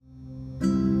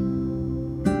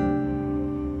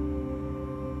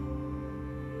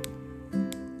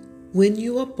When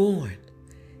you were born,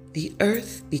 the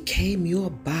earth became your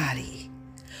body.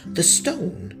 The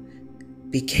stone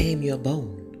became your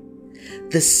bone.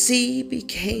 The sea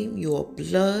became your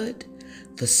blood.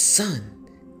 The sun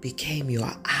became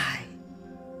your eye.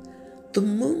 The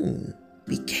moon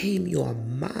became your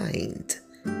mind.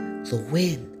 The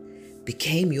wind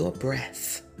became your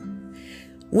breath.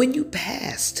 When you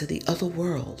passed to the other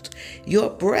world, your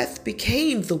breath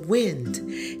became the wind,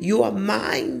 your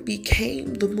mind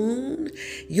became the moon,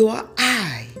 your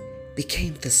eye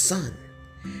became the sun,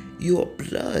 your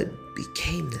blood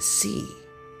became the sea,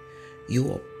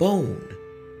 your bone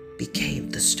became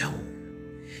the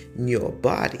stone, your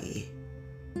body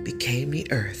became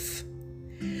the earth.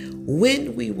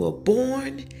 When we were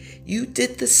born, you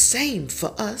did the same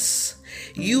for us.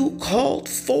 You called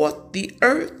forth the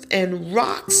earth and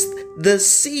rocks, the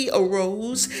sea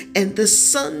arose, and the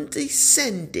sun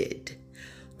descended.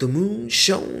 The moon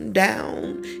shone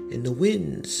down, and the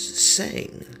winds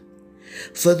sang.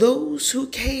 For those who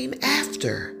came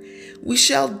after, we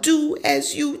shall do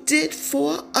as you did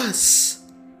for us.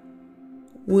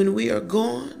 When we are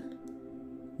gone,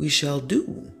 we shall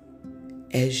do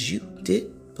as you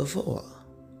did before.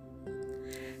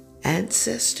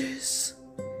 Ancestors,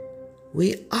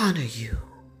 we honor you.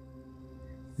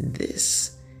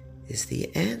 This is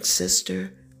the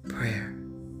Ancestor Prayer.